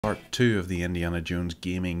Part 2 of the Indiana Jones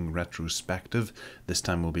gaming retrospective. This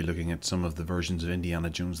time we'll be looking at some of the versions of Indiana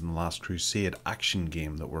Jones and the Last Crusade action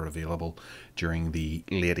game that were available during the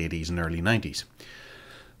late 80s and early 90s.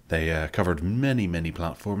 They covered many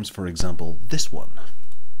platforms, for example this one.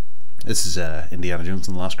 This is Indiana Jones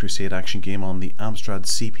and the Last Crusade action game on the Amstrad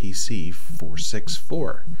CPC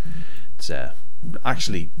 464. It's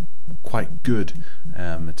actually quite good.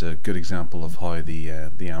 It's a good example of how the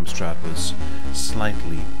Amstrad was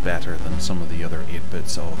slightly better than some of the other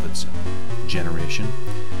 8-bits of its generation.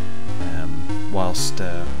 Whilst,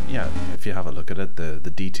 yeah, if you have a look at it, the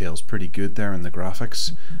detail's pretty good there in the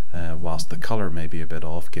graphics, whilst the colour may be a bit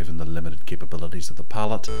off given the limited capabilities of the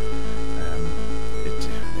palette.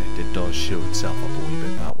 It does show itself up a wee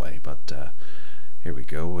bit that way, but here we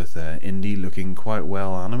go with Indy looking quite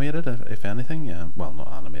well animated, if anything. Well,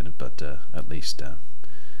 not animated, but at least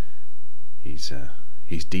he's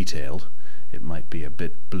detailed. It might be a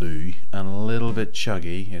bit blue and a little bit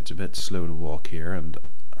chuggy. It's a bit slow to walk here, and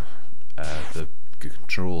the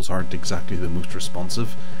controls aren't exactly the most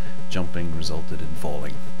responsive. Jumping resulted in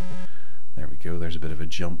falling. There we go, there's a bit of a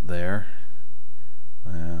jump there.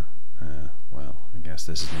 Well, I guess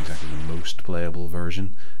this isn't exactly the most playable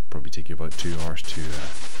version. Probably take you about 2 hours to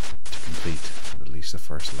complete at least the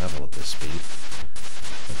first level at this speed.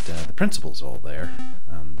 But the principle's all there,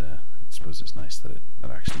 and I suppose it's nice that it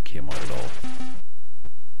actually came out at all.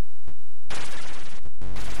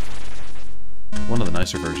 One of the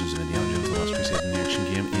nicer versions of Indiana Jones and the Last Crusade in the action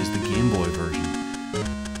game is the Game Boy version.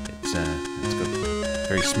 It's got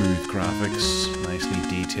very smooth graphics, nicely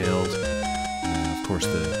detailed. Of course,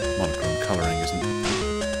 the monochrome colouring isn't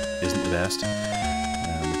the best, but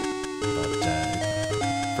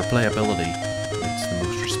for playability, it's the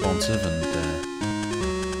most responsive and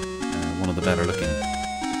one of the better looking.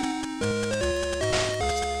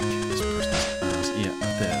 This person's ass. Yeah,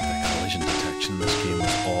 the collision detection in this game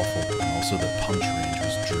was awful, and also the punch range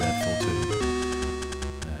was dreadful too.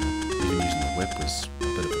 Even using the whip was a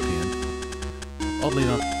bit of a pain. Oddly,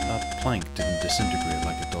 that plank didn't disintegrate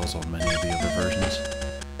like it does on many of the other versions.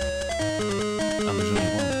 And there's only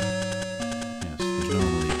one. Yes, there's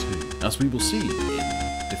normally 2. As we will see in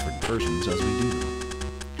different versions as we do.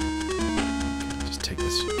 Okay, just take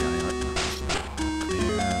this guy out. There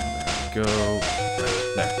we go.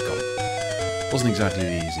 There, got it. Wasn't exactly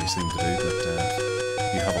the easiest thing to do, but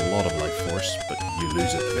you have a lot of life force, but you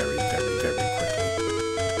lose it very quickly.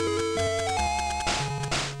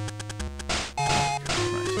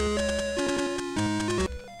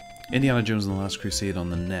 Indiana Jones and the Last Crusade on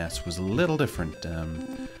the NES was a little different.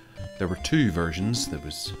 There were 2 versions. There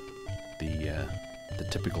was the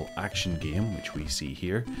typical action game, which we see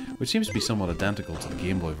here, which seems to be somewhat identical to the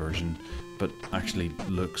Game Boy version, but actually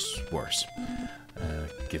looks worse,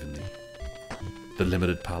 given the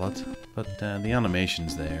limited palette. But the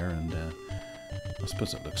animation's there, and I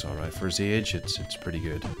suppose it looks alright. For its age, it's pretty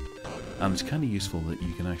good. And it's kind of useful that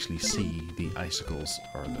you can actually see the icicles,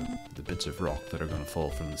 or the bits of rock that are going to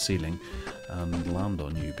fall from the ceiling and land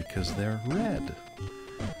on you because they're red.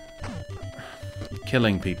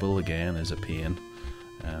 Killing people, again, is a pain.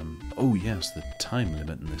 Oh yes, the time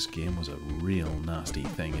limit in this game was a real nasty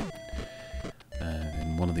thing.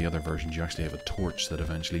 In one of the other versions, you actually have a torch that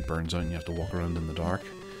eventually burns out and you have to walk around in the dark,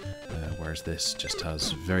 whereas this just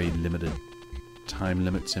has very limited time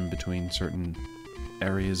limits in between certain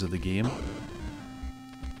areas of the game.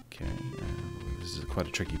 Okay, this is quite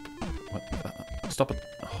a tricky... What? Stop it!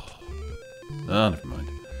 Oh, never mind.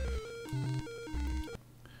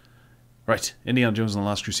 Right, Indiana Jones and the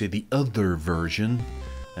Last Crusade, the other version.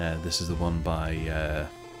 This is the one by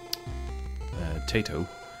Taito.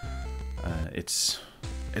 It's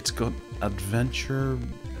got adventure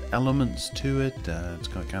elements to it. It's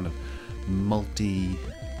got kind of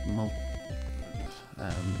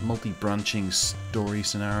multi-branching story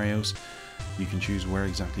scenarios. You can choose where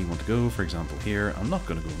exactly you want to go. For example, here, I'm not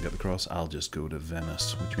going to go and get the cross. I'll just go to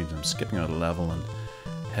Venice, which means I'm skipping out a level and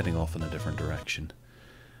heading off in a different direction.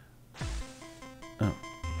 Oh,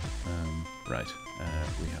 right.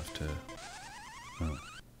 We have to... Oh.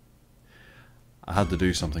 I had to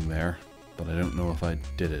do something there, but I don't know if I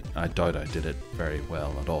did it. I doubt I did it very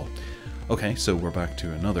well at all. Okay, so we're back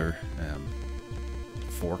to another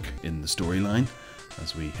fork in the storyline.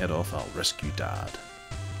 As we head off, I'll rescue Dad.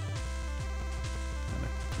 And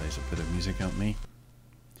it plays a bit of music at me.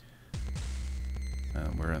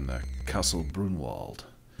 And we're in the Castle Brunwald.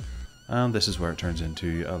 And this is where it turns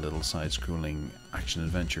into a little side-scrolling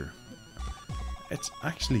action-adventure. It's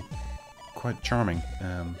actually quite charming.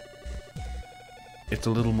 It's a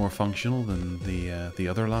little more functional than the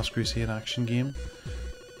other Last Crusade action game.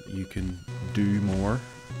 You can do more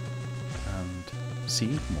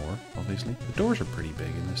see more, obviously. The doors are pretty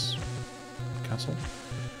big in this castle.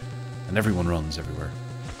 And everyone runs everywhere.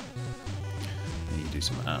 And you do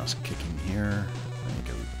some ass kicking here. There you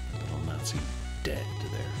go. Little Nazi dead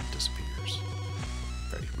there. Disappears.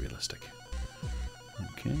 Very realistic.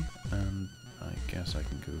 Okay, and I guess I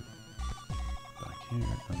can go back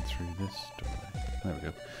here and through this doorway. There we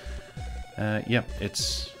go. Yep,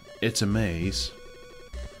 it's a maze.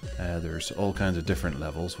 There's all kinds of different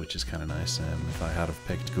levels, which is kind of nice. If I had have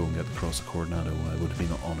picked Go and Get the Cross of Coronado, I would have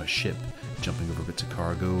been on a ship, jumping over bits of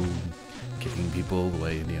cargo, kicking people the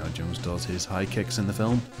way Indiana Jones does his high kicks in the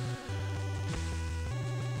film.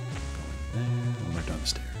 Going there, and we're down the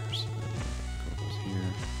stairs. Goes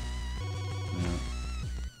here. No.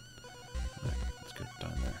 Let's go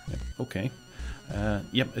down there. Yep. Okay.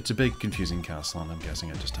 Yep, it's a big confusing castle, and I'm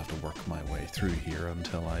guessing I just have to work my way through here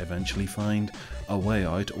until I eventually find a way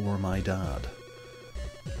out or my dad.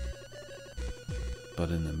 But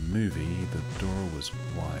in the movie, the door was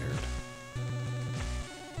wired.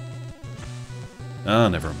 Ah,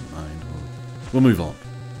 never mind. We'll move on.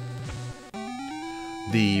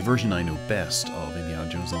 The version I know best of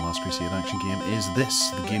Indiana Jones and the Last Crusade action game is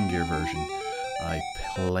this, the Game Gear version. I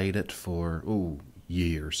played it for,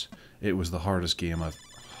 years. It was the hardest game I've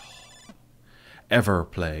ever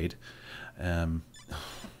played.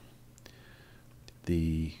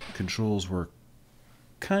 The controls were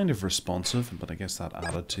kind of responsive, but I guess that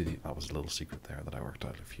added to the... That was a little secret there that I worked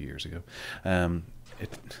out a few years ago. Darn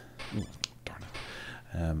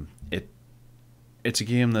it. It's a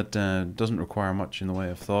game that doesn't require much in the way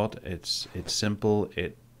of thought. It's simple.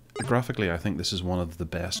 Graphically, I think this is one of the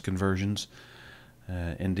best conversions.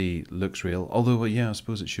 Indy looks real, although yeah, I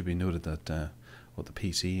suppose it should be noted that the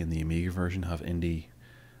PC and the Amiga version have Indy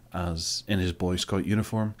as in his Boy Scout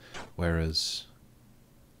uniform, whereas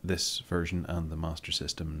this version and the Master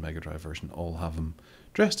System and Mega Drive version all have him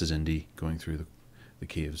dressed as Indy going through the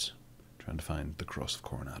caves trying to find the Cross of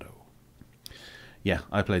Coronado. Yeah,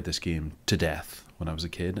 I played this game to death when I was a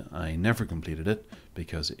kid. I never completed it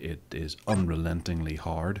because it is unrelentingly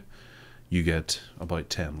hard. You get about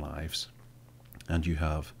 10 lives. And you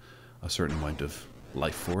have a certain amount of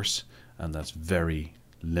life force, and that's very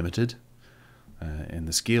limited. In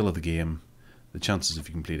the scale of the game, the chances of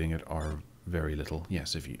you completing it are very little.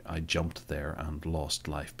 Yes, I jumped there and lost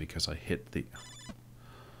life because I hit the roof.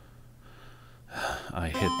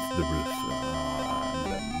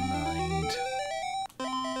 Never mind.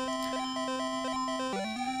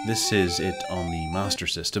 This is it on the Master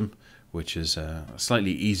System, which is a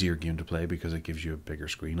slightly easier game to play because it gives you a bigger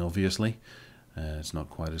screen, obviously. It's not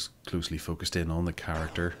quite as closely focused in on the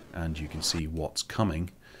character, and you can see what's coming.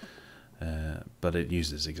 But it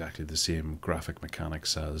uses exactly the same graphic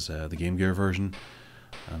mechanics as the Game Gear version,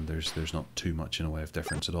 and there's not too much in a way of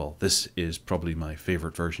difference at all. This is probably my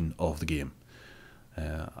favourite version of the game,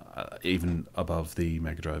 even above the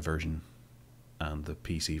Mega Drive version and the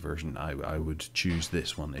PC version. I would choose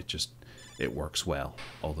this one. It works well,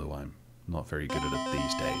 although I'm not very good at it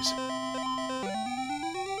these days.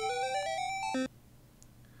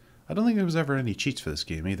 I don't think there was ever any cheats for this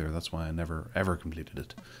game either. That's why I never ever completed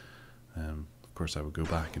it. Of course, I would go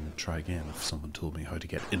back and try again if someone told me how to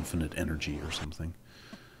get infinite energy or something.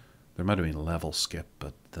 There might have been a level skip,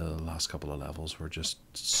 but the last couple of levels were just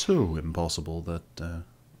so impossible that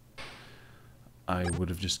I would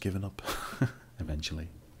have just given up eventually.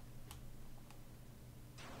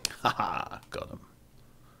 Haha, got him.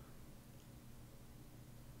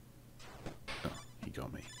 Oh, he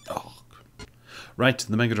got me. Oh. Right,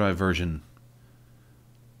 the Mega Drive version.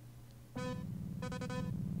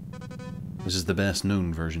 This is the best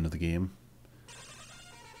known version of the game.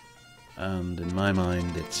 And in my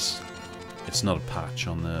mind, it's not a patch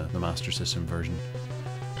on the Master System version.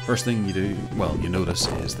 First thing you notice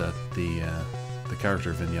is that the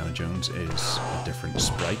character of Indiana Jones is a different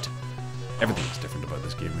sprite. Everything is different about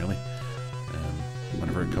this game, really.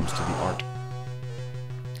 Whenever it comes to the art.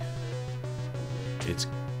 It's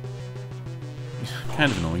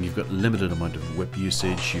kind of annoying. You've got limited amount of whip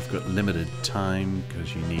usage, you've got limited time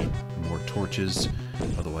because you need more torches,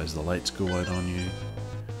 otherwise the lights go out on you.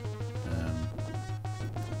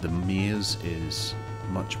 The maze is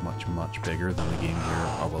much bigger than the Game Gear,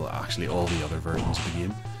 or well, actually all the other versions of the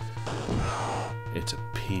game. It's a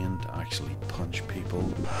pain to actually punch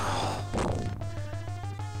people.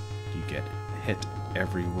 You get hit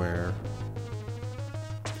everywhere.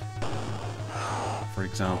 For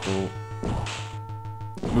example,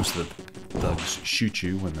 most of the thugs shoot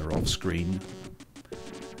you when they're off screen.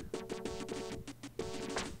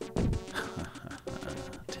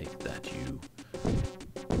 Take that, you.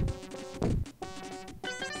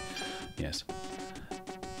 Yes.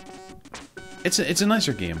 It's a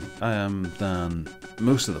nicer game than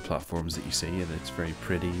most of the platforms that you see. It's very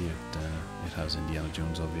pretty. It has Indiana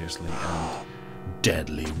Jones, obviously, and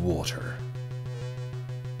deadly water.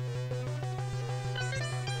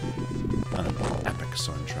 And an epic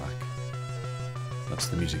soundtrack. That's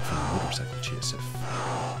the music from the motorcycle chase, if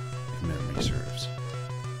memory serves.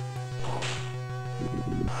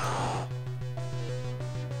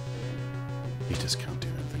 You just can't do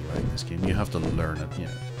anything right in this game. You have to learn it. You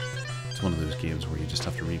know, it's one of those games where you just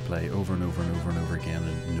have to replay over and over and over and over again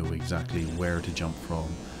and know exactly where to jump from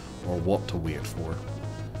or what to wait for.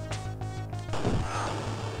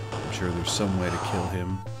 I'm sure there's some way to kill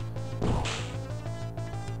him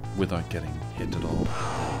without getting hit at all.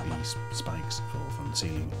 These spikes fall from the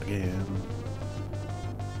ceiling again.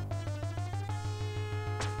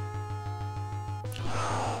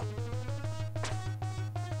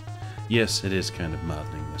 Yes, it is kind of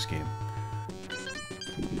maddening, this game.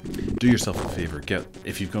 Do yourself a favour,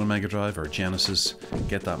 if you've got a Mega Drive or a Genesis,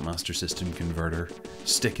 get that Master System converter,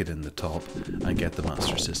 stick it in the top, and get the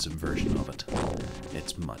Master System version of it.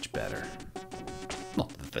 It's much better. Not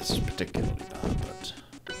that this is particularly bad, but...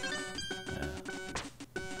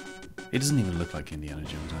 it doesn't even look like Indiana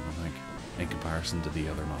Jones, I don't think, in comparison to the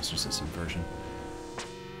other Master System version.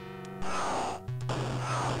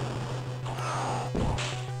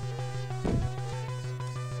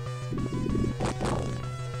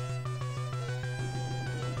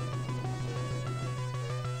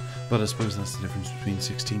 But I suppose that's the difference between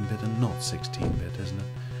 16-bit and not 16-bit, isn't it?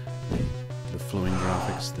 The flowing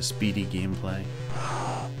graphics, the speedy gameplay.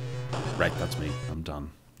 Right, that's me. I'm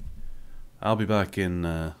done. I'll be back in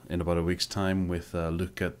about a week's time with a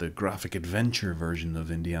look at the graphic adventure version of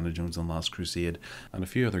Indiana Jones and the Last Crusade and a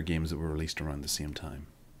few other games that were released around the same time.